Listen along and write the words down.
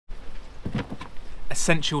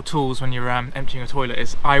essential tools when you're emptying a toilet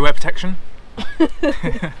is eyewear protection.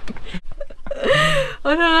 I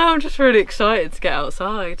don't know, I'm just really excited to get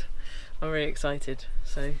outside. I'm really excited,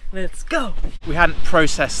 so let's go! We hadn't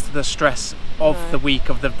processed the stress of the week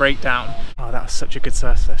of the breakdown. Oh, that was such a good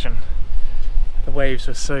surf session. The waves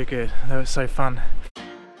were so good, they were so fun.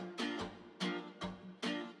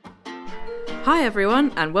 Hi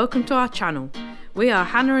everyone, and welcome to our channel. We are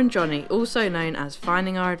Hannah and Jonny, also known as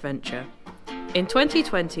Finding Our Adventure. In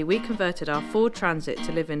 2020 we converted our Ford Transit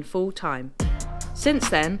to live in full time. Since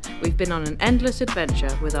then, we've been on an endless adventure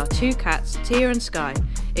with our two cats, Tia and Skye,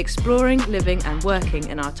 exploring, living and working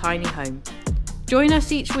in our tiny home. Join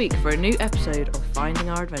us each week for a new episode of Finding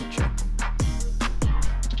Our Adventure.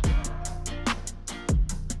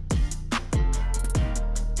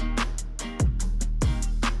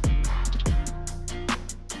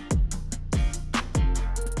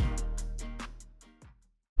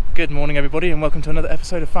 Good morning everybody and welcome to another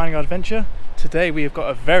episode of Finding Our Adventure. Today we have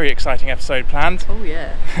got a very exciting episode planned. Oh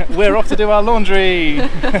yeah. We're off to do our laundry.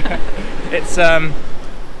 It's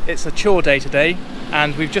a chore day today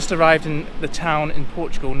and we've just arrived in the town in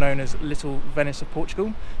Portugal known as Little Venice of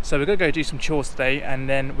Portugal. So we're going to go do some chores today and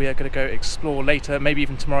then we are going to go explore later, maybe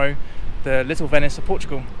even tomorrow, the Little Venice of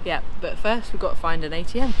Portugal. Yeah, but first we've got to find an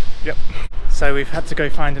ATM. Yep. So we've had to go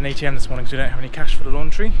find an ATM this morning because we don't have any cash for the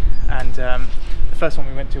laundry, and the first one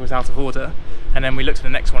we went to was out of order, and then we looked at the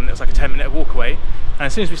next one and it was like a 10-minute walk away, and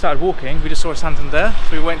as soon as we started walking we just saw a Santander,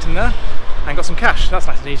 so we went in there and got some cash. That's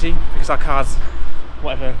nice and easy because our cards,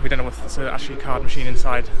 whatever, we don't know if there's actually a card machine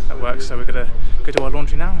inside that works, so we're going to go do our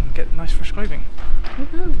laundry now and get nice fresh clothing.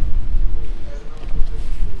 Woohoo!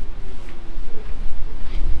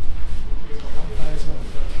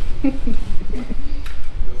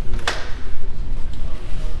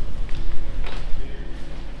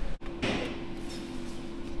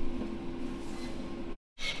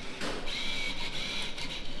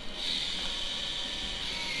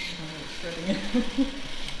 Oh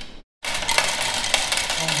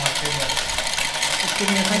my goodness.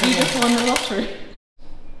 Have you just won the lottery?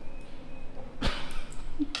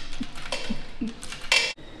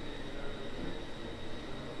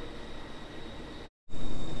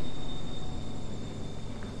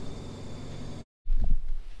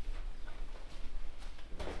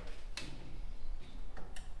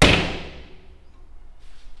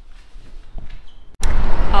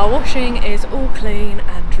 Our washing is all clean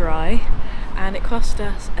and dry and it cost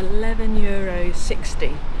us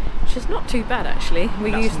 €11.60, which is not too bad actually.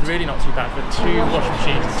 That's really not too bad for two washing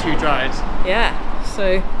machines and two dryers. Yeah,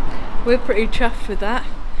 so we're pretty chuffed with that.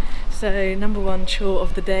 So number one chore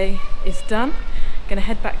of the day is done. Gonna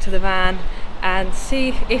head back to the van and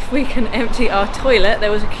see if we can empty our toilet.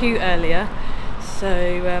 There was a queue earlier,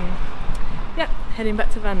 so yeah, heading back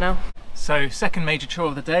to the van now. So second major chore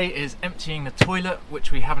of the day is emptying the toilet,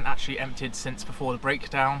 which we haven't actually emptied since before the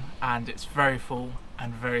breakdown, and it's very full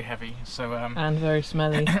and very heavy. So and very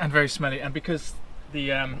smelly. And very smelly. And because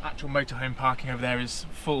the actual motorhome parking over there is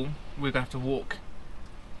full, we're going to have to walk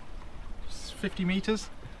 50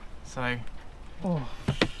 metres. So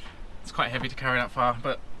it's quite heavy to carry that far,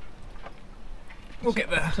 but we'll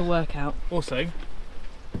get there. It's a workout. Also,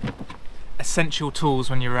 essential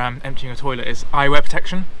tools when you're emptying a toilet is eyewear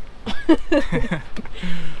protection.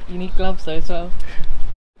 You need gloves though as well.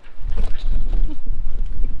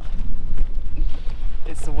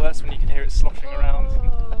 It's the worst when you can hear it sloshing around.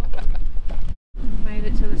 Made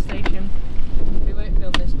it to the station. We won't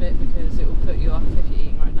film this bit because it will put you off if you're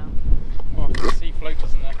eating right now. Oh, I can see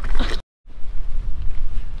floaters in there.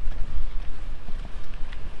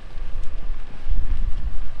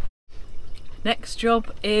 Next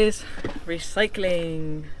job is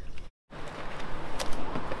recycling.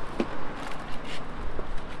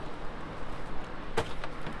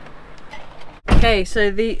 Okay, so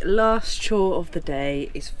the last chore of the day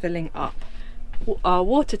is filling up our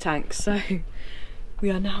water tanks, so we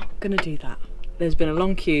are now going to do that. There's been a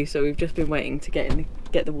long queue, so we've just been waiting to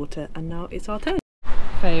get the water, and now it's our turn.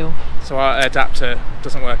 Fail. So our adapter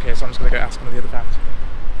doesn't work here, so I'm just going to go ask one of the other vans.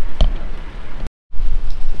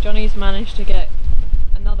 Johnny's managed to get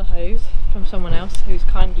another hose from someone else who's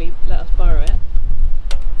kindly let us borrow it.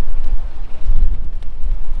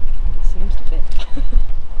 And it seems to fit.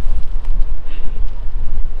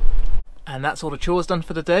 And that's all the chores done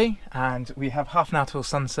for the day, and we have half an hour till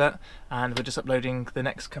sunset, and we're just uploading the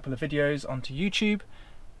next couple of videos onto YouTube,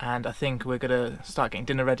 and I think we're going to start getting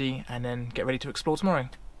dinner ready and then get ready to explore tomorrow.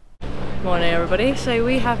 Morning everybody, so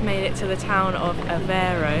we have made it to the town of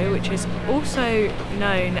Aveiro, which is also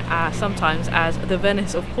known sometimes as the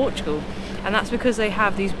Venice of Portugal. and that's because they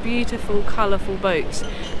have these beautiful colourful boats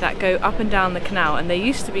that go up and down the canal, and they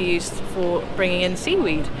used to be used for bringing in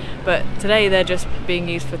seaweed, but today they're just being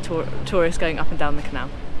used for tourists going up and down the canal.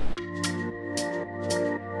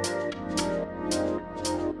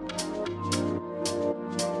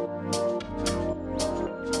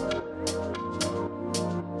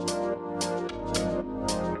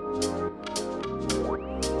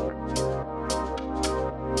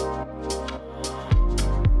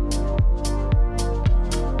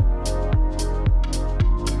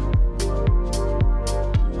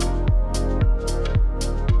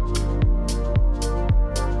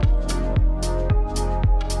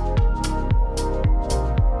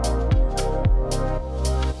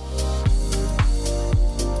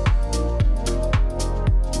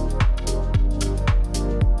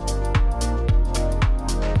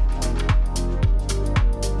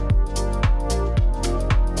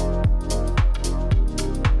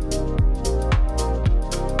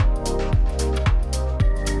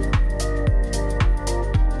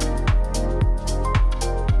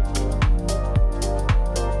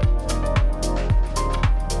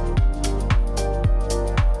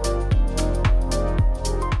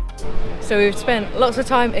 So we've spent lots of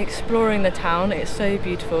time exploring the town. It's so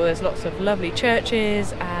beautiful. There's lots of lovely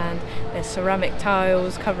churches and there's ceramic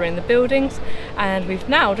tiles covering the buildings, and we've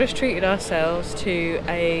now just treated ourselves to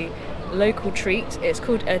a local treat. It's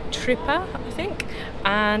called a trippa, I think,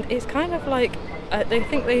 and it's kind of like I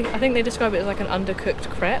think they describe it as like an undercooked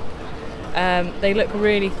crepe. They look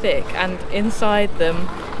really thick, and inside them,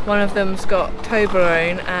 one of them's got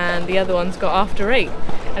Toblerone and the other one's got After 8,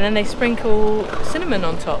 and then they sprinkle cinnamon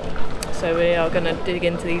on top. So we are going to dig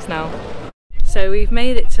into these now. So we've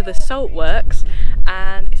made it to the salt works,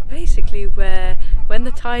 and it's basically where, when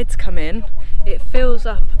the tides come in, it fills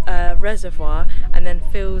up a reservoir and then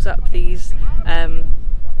fills up these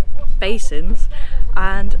basins,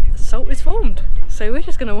 and salt is formed. So we're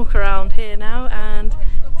just going to walk around here now and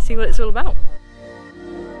see what it's all about.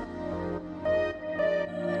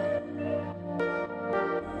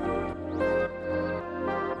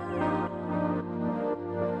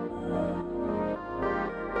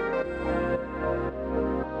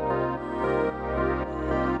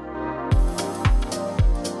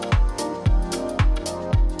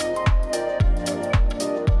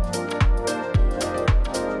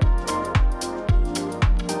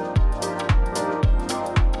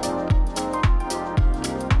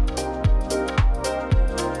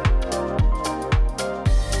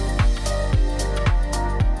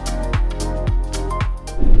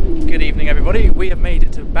 Good evening everybody, we have made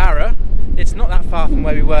it to Barra. It's not that far from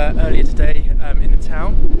where we were earlier today in the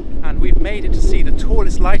town, and we've made it to see the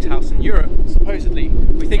tallest lighthouse in Europe, supposedly.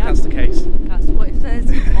 We think that's the case. That's what it says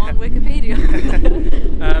on Wikipedia.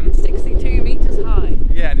 62 metres high.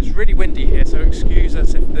 Yeah, and it's really windy here, so excuse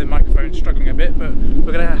us if the microphone's struggling a bit, but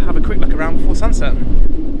we're going to have a quick look around before sunset.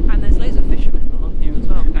 And there's loads of fishermen along here as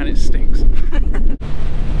well. And it stinks.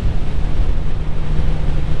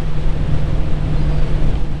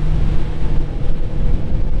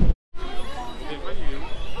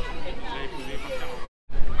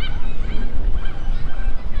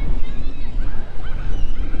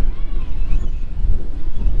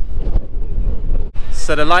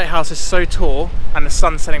 So the lighthouse is so tall, and the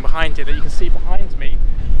sun's setting behind it, that you can see behind me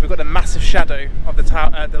we've got a massive shadow of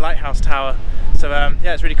the lighthouse tower. So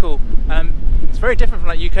yeah, it's really cool. It's very different from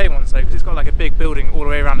like UK ones though, because it's got like a big building all the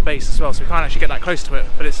way around the base as well, so we can't actually get that close to it,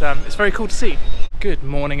 but it's very cool to see. Good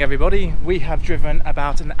morning everybody. We have driven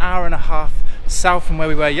about an hour and a half south from where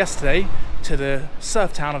we were yesterday to the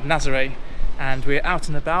surf town of Nazare, and we're out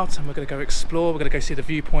and about and we're going to go explore. We're going to go see the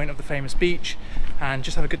viewpoint of the famous beach and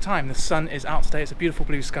just have a good time. The sun is out today, it's a beautiful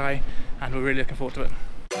blue sky, and we're really looking forward to it.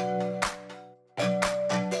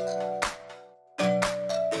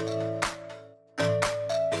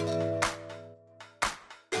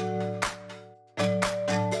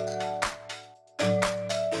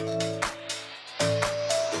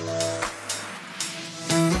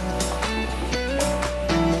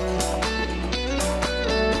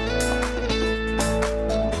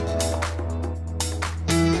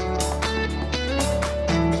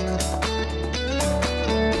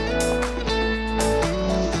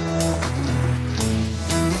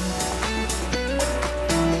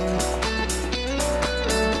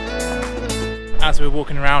 As we're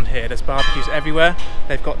walking around here, there's barbecues everywhere.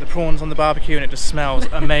 They've got the prawns on the barbecue and it just smells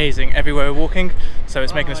amazing everywhere we're walking, so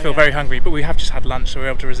it's making us feel very hungry, but we have just had lunch, so we're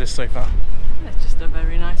able to resist so far. It's just a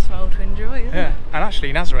very nice smell to enjoy, isn't it? And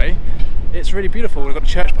actually Nazare, it's really beautiful. We've got the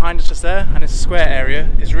church behind us just there, and this square area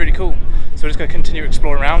is really cool. So we're just going to continue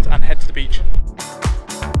exploring around and head to the beach.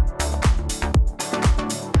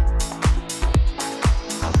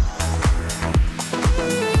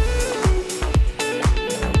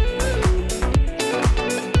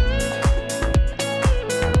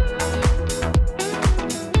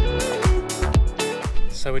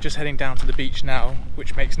 So we're just heading down to the beach now,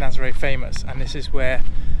 which makes Nazare famous, and this is where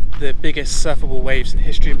the biggest surfable waves in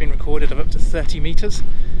history have been recorded, of up to 30 metres.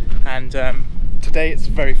 And today it's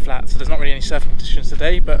very flat, so there's not really any surfing conditions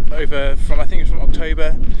today, but I think it's from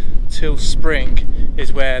October till spring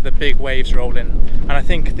is where the big waves roll in. And I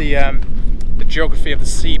think the geography of the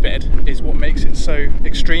seabed is what makes it so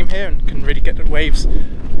extreme here and can really get the waves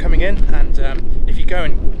coming in. And if you go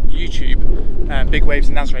and YouTube big waves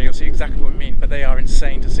in Nazare, you'll see exactly what I mean, but they are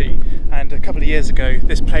insane to see. And a couple of years ago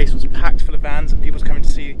this place was packed full of vans and people were coming to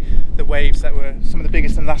see the waves that were some of the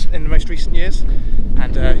biggest in the most recent years.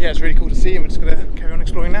 And yeah, it's really cool to see, and we're just going to carry on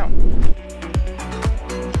exploring now.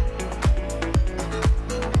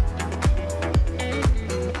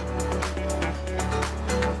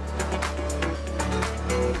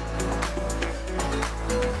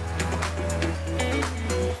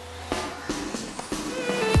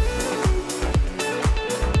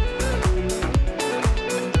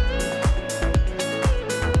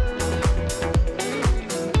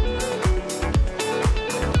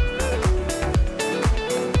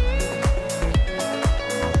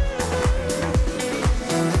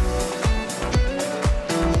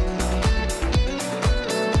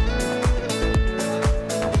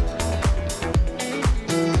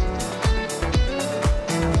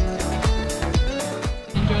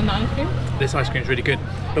 This ice cream is really good,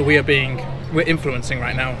 but we're influencing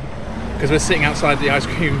right now because we're sitting outside the ice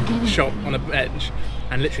cream shop on a bench,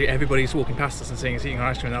 and literally everybody's walking past us and seeing us eating our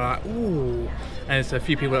ice cream, and they're like, ooh, and there's a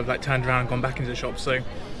few people that have like turned around and gone back into the shop. So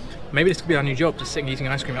maybe this could be our new job, just sitting eating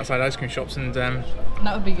ice cream outside ice cream shops. And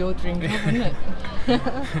that would be your dream job, wouldn't it?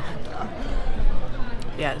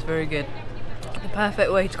 Yeah, it's very good. The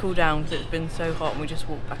perfect way to cool down because it's been so hot, and we just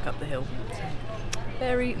walked back up the hill. So,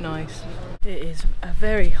 very nice. It is a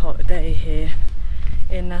very hot day here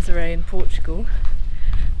in Nazare in Portugal,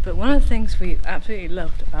 but one of the things we absolutely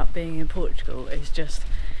loved about being in Portugal is just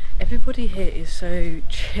everybody here is so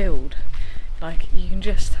chilled. Like, you can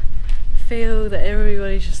just feel that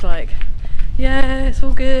everybody's just like, yeah, it's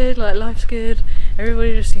all good, like life's good.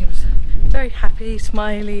 Everybody just seems very happy,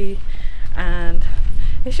 smiley, and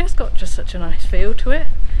it's just got such a nice feel to it,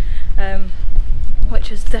 which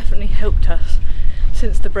has definitely helped us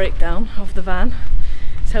since the breakdown of the van.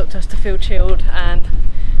 It's helped us to feel chilled and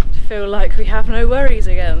to feel like we have no worries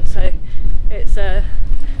again. So it's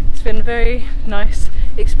been a very nice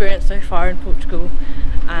experience so far in Portugal,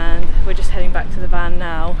 and we're just heading back to the van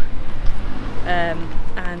now,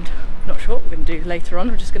 and not sure what we're going to do later on.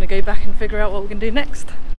 We're just going to go back and figure out what we're going to do next.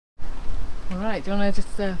 Alright, do you want to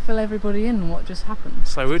just fill everybody in on what just happened?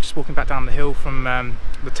 So we're just walking back down the hill from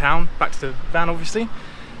the town back to the van, obviously.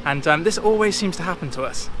 And this always seems to happen to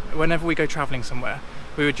us whenever we go travelling somewhere.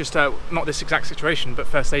 We were just, not this exact situation, but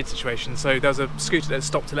first aid situation. So there was a scooter that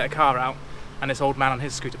stopped to let a car out, and this old man on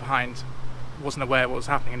his scooter behind wasn't aware of what was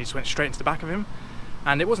happening, and he just went straight into the back of him.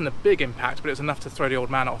 And it wasn't a big impact, but it was enough to throw the old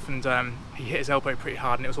man off, and he hit his elbow pretty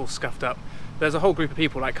hard and it was all scuffed up. There's a whole group of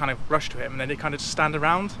people like kind of rushed to him, and then they kind of just stand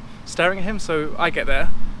around staring at him. So I get there,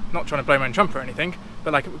 not trying to blow my own trumpet or anything,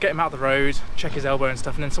 but like get him out of the road, check his elbow and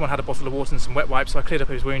stuff, and then someone had a bottle of water and some wet wipes, so I cleared up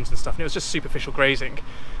his wounds and stuff, and it was just superficial grazing.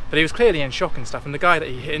 But he was clearly in shock and stuff, and the guy that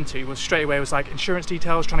he hit into was straight away was like insurance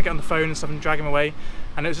details, trying to get on the phone and stuff and drag him away,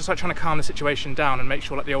 and it was just like trying to calm the situation down and make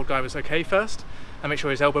sure like the old guy was okay first, and make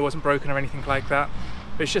sure his elbow wasn't broken or anything like that.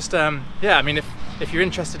 But it's just, yeah, I mean, if you're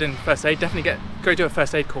interested in first aid, definitely go do a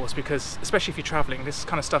first aid course, because especially if you're travelling, this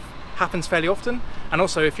kind of stuff happens fairly often. And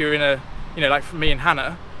also if you're in a, you know, like for me and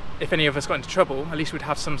Hannah, if any of us got into trouble, at least we'd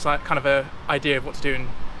have some kind of a idea of what to do in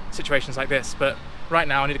situations like this. But right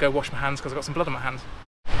now I need to go wash my hands because I've got some blood on my hand.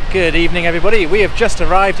 Good evening everybody, we have just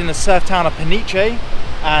arrived in the surf town of Peniche,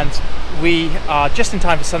 and we are just in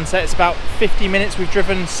time for sunset. It's about 50 minutes we've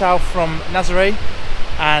driven south from Nazare,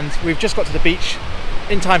 and we've just got to the beach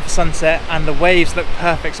in time for sunset, and the waves look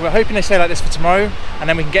perfect. So we're hoping they stay like this for tomorrow, and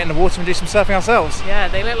then we can get in the water and do some surfing ourselves. Yeah,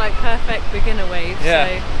 they look like perfect beginner waves,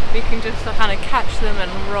 so we can just kind of catch them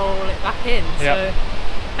and roll it back in. So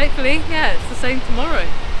hopefully, yeah, it's the same tomorrow.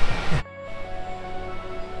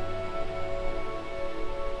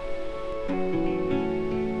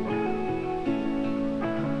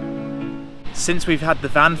 Since we've had the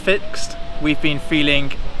van fixed, we've been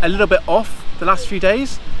feeling a little bit off the last few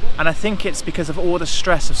days, and I think it's because of all the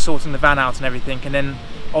stress of sorting the van out and everything. And then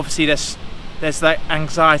obviously there's that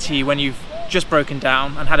anxiety when you've just broken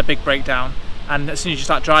down and had a big breakdown, and as soon as you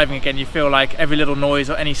start driving again you feel like every little noise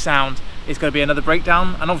or any sound is going to be another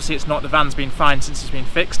breakdown. And obviously it's not, the van's been fine since it's been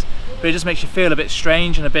fixed, but it just makes you feel a bit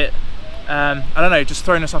strange and a bit I don't know, just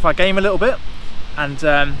throwing us off our game a little bit. And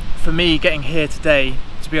for me, getting here today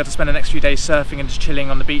to be able to spend the next few days surfing and just chilling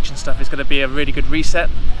on the beach and stuff is going to be a really good reset,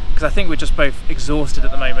 because I think we're just both exhausted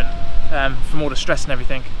at the moment from all the stress and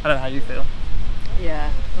everything. I don't know how you feel.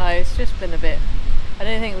 Yeah, no, it's just been a bit, I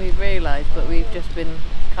don't think we've realised, but we've just been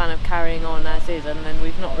kind of carrying on as is, and then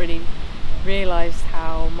we've not really realised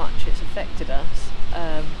how much it's affected us.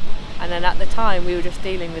 And then at the time we were just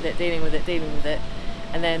dealing with it,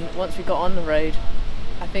 and then once we got on the road,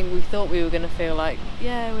 I think we thought we were going to feel like,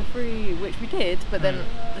 yeah, we're free, which we did, but then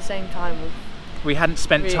at the same time we hadn't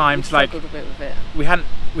spent time to like, a bit with it. we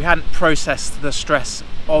hadn't processed the stress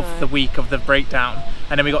of the week of the breakdown,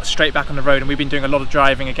 and then we got straight back on the road, and we've been doing a lot of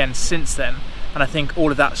driving again since then, and I think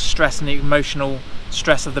all of that stress and the emotional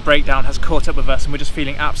stress of the breakdown has caught up with us, and we're just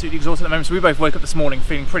feeling absolutely exhausted at the moment. So we both woke up this morning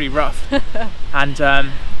feeling pretty rough. And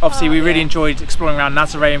obviously we really enjoyed exploring around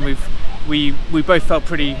Nazare, and we both felt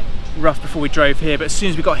pretty rough before we drove here, but as soon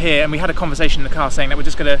as we got here, and we had a conversation in the car saying that we're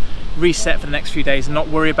just going to reset for the next few days and not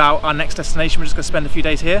worry about our next destination, we're just going to spend a few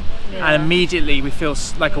days here, and immediately we feel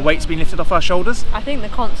like a weight's been lifted off our shoulders. I think the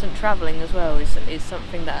constant travelling as well is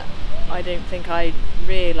something that I don't think I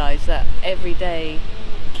realised, that every day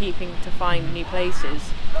keeping to find new places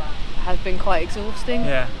has been quite exhausting.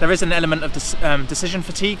 Yeah, there is an element of decision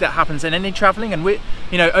fatigue that happens in any travelling, and we,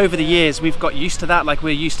 you know, over the years we've got used to that. Like, we're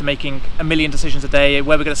used to making a million decisions a day,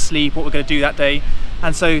 where we're going to sleep, what we're going to do that day,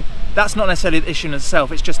 and so that's not necessarily the issue in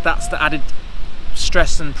itself. It's just that's the added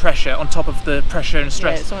stress and pressure on top of the pressure and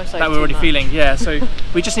stress like that we're already feeling. Yeah, so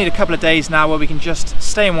we just need a couple of days now where we can just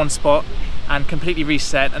stay in one spot and completely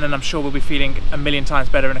reset, and then I'm sure we'll be feeling a million times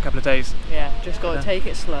better in a couple of days. Yeah, just got to take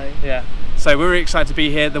it slow. Yeah, so we're really excited to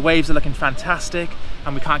be here. The waves are looking fantastic,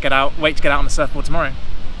 and we can't wait to get out on the surfboard tomorrow.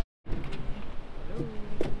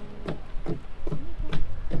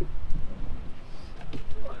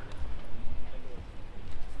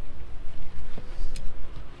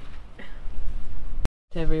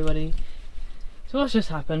 Everybody, so what's just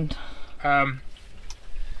happened? We had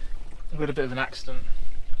a bit of an accident.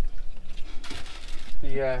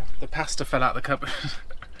 The pasta fell out of the cupboard.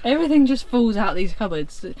 Everything just falls out these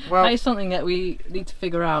cupboards. Well, that is something that we need to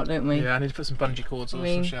figure out, don't we? Yeah, I need to put some bungee cords or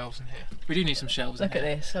some shelves in here. We do need some shelves in here. Look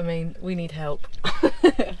at this, I mean, we need help.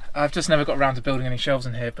 I've just never got around to building any shelves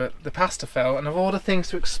in here, but the pasta fell, and of all the things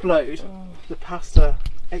to explode, the pasta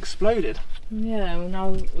exploded. Yeah, well, now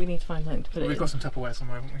we need to find something to put it in. We've got some Tupperware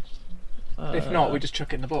somewhere, haven't we? If not, we just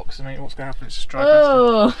chuck it in the box. I mean, what's going to happen? It's just dry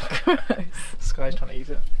pasta. Gross. Skye's trying to eat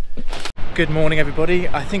it. Good morning, everybody.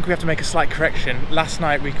 I think we have to make a slight correction. Last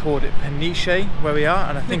night we called it Peniche where we are,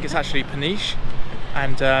 and I think it's actually Peniche.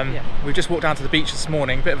 And we've just walked down to the beach this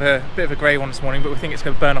morning. Bit of a grey one this morning, but we think it's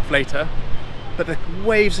going to burn off later. But the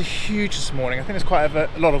waves are huge this morning. I think there's quite a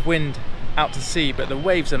lot of wind out to sea, but the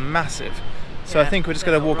waves are massive. So I think we're just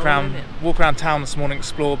going to walk around town this morning,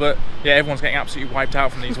 explore. But yeah, everyone's getting absolutely wiped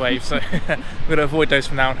out from these waves, so we're going to avoid those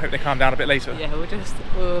for now and hope they calm down a bit later. Yeah,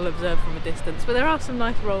 we'll observe from a distance. But there are some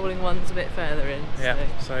nice rolling ones a bit further in. Yeah,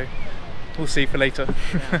 so we'll see for later.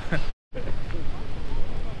 Yeah.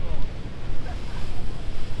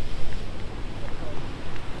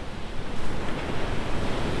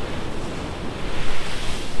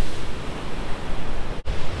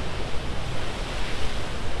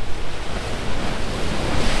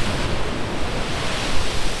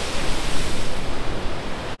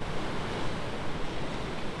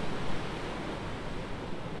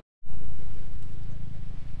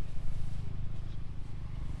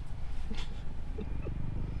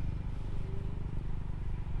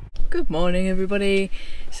 Good morning, everybody.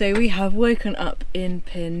 So we have woken up in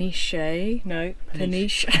Peniche.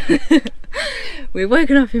 We've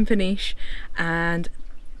woken up in Peniche, and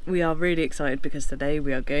we are really excited because today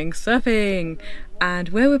we are going surfing. And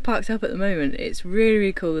where we're parked up at the moment, it's really,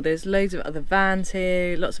 really cool. There's loads of other vans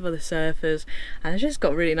here, lots of other surfers, and it's just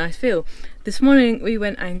got a really nice feel. This morning we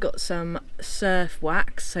went and got some surf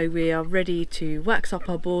wax, so we are ready to wax up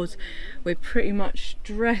our boards. We're pretty much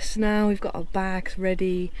dressed now, we've got our bags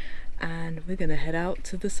ready, and we're gonna head out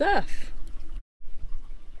to the surf.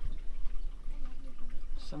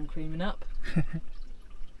 Sun creaming up.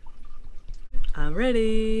 I'm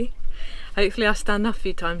ready. Hopefully I'll stand up a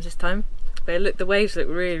few times this time. But look, the waves look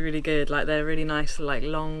really, really good. Like, they're really nice, like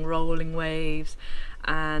long rolling waves.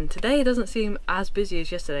 And today it doesn't seem as busy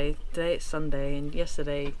as yesterday. Today it's Sunday, and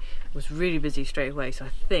yesterday was really busy straight away. So I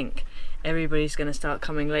think everybody's going to start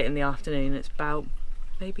coming late in the afternoon. It's about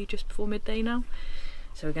maybe just before midday now.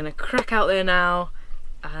 So we're going to crack out there now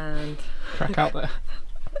and... Crack out there?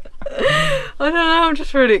 I don't know, I'm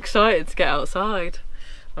just really excited to get outside.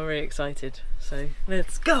 I'm really excited. So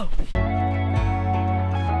let's go!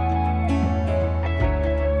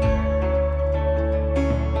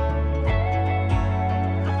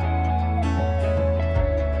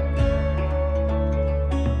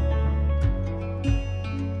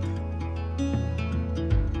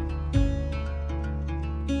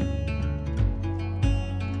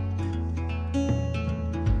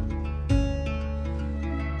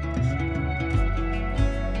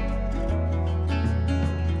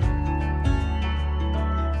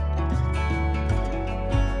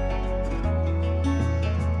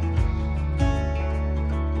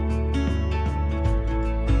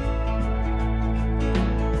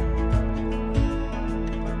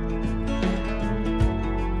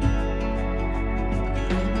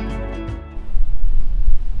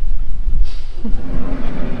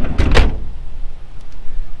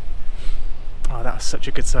 such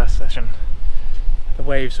a good surf session. The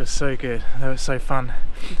waves were so good, they were so fun.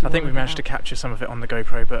 I think we managed to capture some of it on the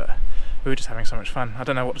GoPro, but we were just having so much fun. I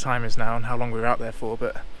don't know what the time is now and how long we were out there for,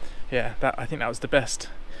 but yeah, I think that was the best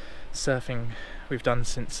surfing we've done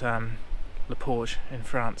since Le Porge in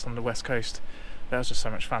France on the west coast. That was just so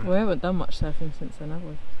much fun. We haven't done much surfing since then, have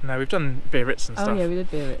we? No, we've done Biarritz and stuff. Oh yeah, we did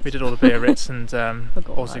Biarritz. We did all the Biarritz and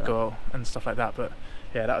Oswego and stuff like that, but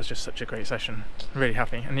yeah, that was just such a great session. Really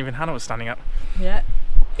happy. And even Hannah was standing up. Yeah,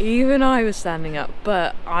 even I was standing up,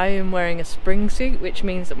 but I am wearing a spring suit, which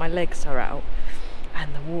means that my legs are out.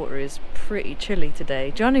 And the water is pretty chilly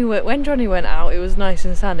today. When Jonny went out, it was nice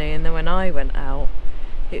and sunny, and then when I went out,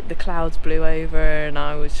 the clouds blew over, and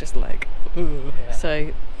I was just like, ooh. Yeah.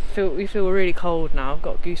 So we feel really cold now. I've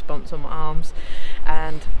got goosebumps on my arms,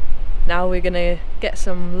 and now we're gonna get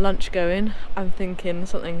some lunch going. I'm thinking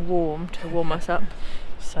something warm to warm us up.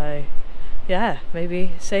 So yeah,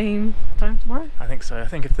 maybe same time tomorrow. I think so. I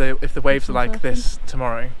think if the waves are like this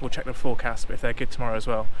tomorrow, we'll check the forecast. But if they're good tomorrow as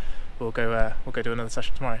well, we'll go do another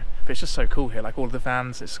session tomorrow. But it's just so cool here, like all of the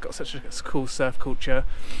vans. It's got such a cool surf culture.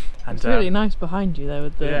 And it's really nice behind you though.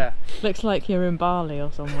 With the looks like you're in Bali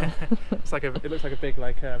or somewhere. It looks like a big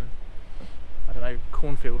I don't know,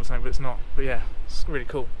 cornfield or something, but it's not. But yeah, it's really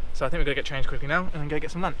cool. So I think we're gonna get changed quickly now and then go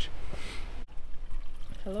get some lunch.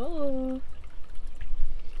 Hello.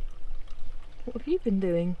 What have you been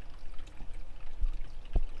doing?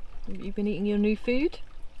 Have you been eating your new food?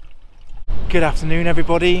 Good afternoon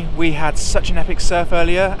everybody. We had such an epic surf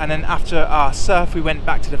earlier, and then after our surf we went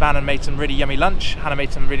back to the van and made some really yummy lunch. Hannah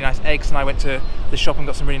made some really nice eggs and I went to the shop and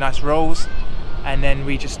got some really nice rolls, and then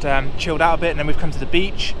we just chilled out a bit, and then we've come to the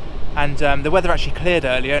beach, and the weather actually cleared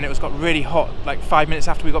earlier and it was got really hot like 5 minutes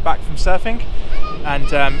after we got back from surfing, and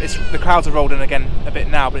the clouds are rolled in again a bit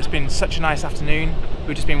now, but it's been such a nice afternoon.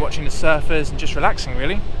 We've just been watching the surfers and just relaxing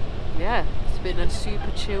really. Yeah. Been a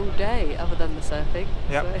super chill day other than the surfing.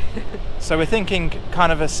 Yep. So we're thinking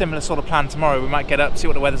kind of a similar sort of plan tomorrow. We might get up, see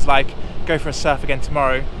what the weather's like, go for a surf again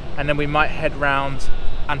tomorrow, and then we might head round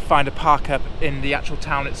and find a park up in the actual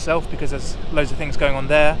town itself, because there's loads of things going on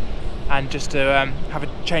there, and just to have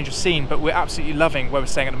a change of scene. But we're absolutely loving where we're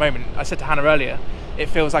staying at the moment. I said to Hannah earlier, it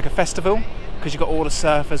feels like a festival, because you've got all the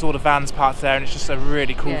surfers, all the vans parked there, and it's just a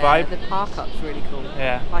really cool vibe. The park up's really cool.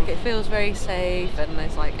 Yeah. Like it feels very safe, and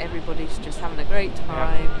there's like everybody's just having a great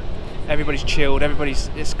time. Yeah. Everybody's chilled,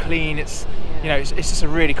 it's clean, it's you know, it's just a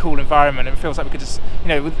really cool environment, and it feels like we could just, you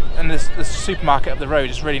know, and the supermarket up the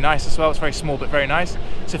road is really nice as well. It's very small but very nice.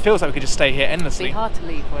 So it feels like we could just stay here endlessly. It'd be hard to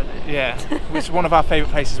leave, wouldn't it? Yeah. It's one of our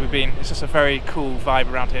favourite places we've been. It's just a very cool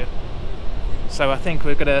vibe around here. So I think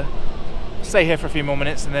we're gonna stay here for a few more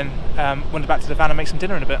minutes and then wander back to the van and make some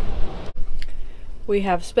dinner in a bit. We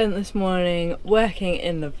have spent this morning working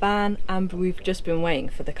in the van, and we've just been waiting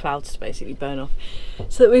for the clouds to basically burn off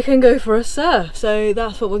so that we can go for a surf. So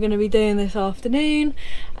that's what we're going to be doing this afternoon,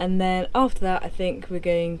 and then after that I think we're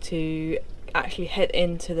going to actually head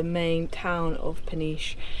into the main town of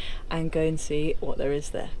Peniche and go and see what there is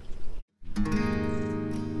there.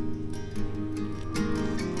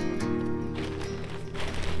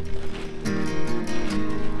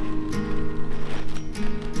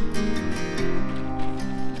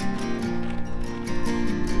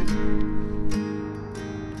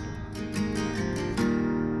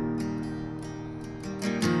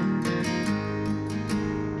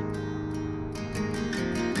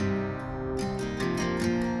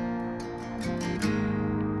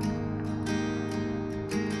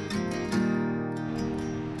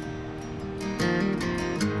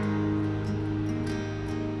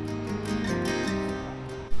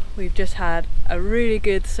 We've just had a really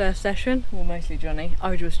good surf session, well mostly Jonny,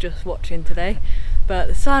 I was just watching today, but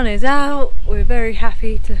the sun is out, we're very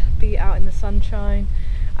happy to be out in the sunshine,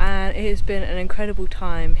 and it has been an incredible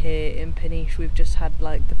time here in Peniche. We've just had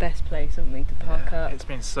like the best place, haven't we, to park up. It's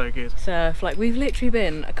been so good. Surf, like we've literally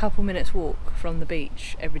been a couple minutes walk from the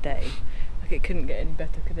beach every day, like it couldn't get any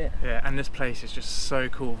better, could it? Yeah, and this place is just so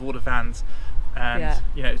cool with all the vans. And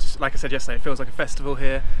you know, it's just, like I said yesterday, it feels like a festival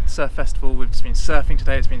here, surf festival. We've just been surfing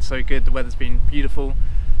today, it's been so good, the weather's been beautiful,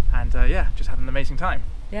 and yeah, just had an amazing time.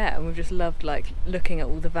 Yeah, and we've just loved like looking at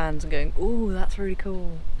all the vans and going, oh, that's really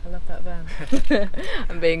cool, I love that van.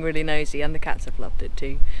 And being really nosy, and the cats have loved it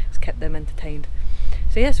too, it's kept them entertained.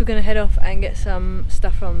 So yes, we're going to head off and get some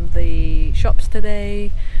stuff from the shops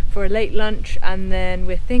today for a late lunch, and then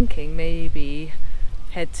we're thinking maybe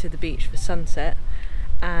head to the beach for sunset,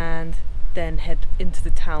 and then head into the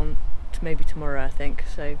town to maybe tomorrow, I think.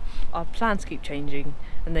 So our plans keep changing,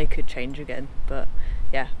 and they could change again, but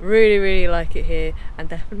yeah, really like it here and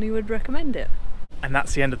definitely would recommend it. And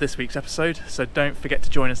that's the end of this week's episode, so don't forget to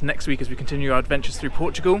join us next week as we continue our adventures through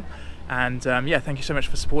Portugal. And yeah, thank you so much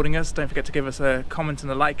for supporting us. Don't forget to give us a comment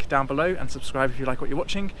and a like down below, and subscribe if you like what you're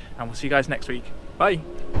watching, and we'll see you guys next week. Bye!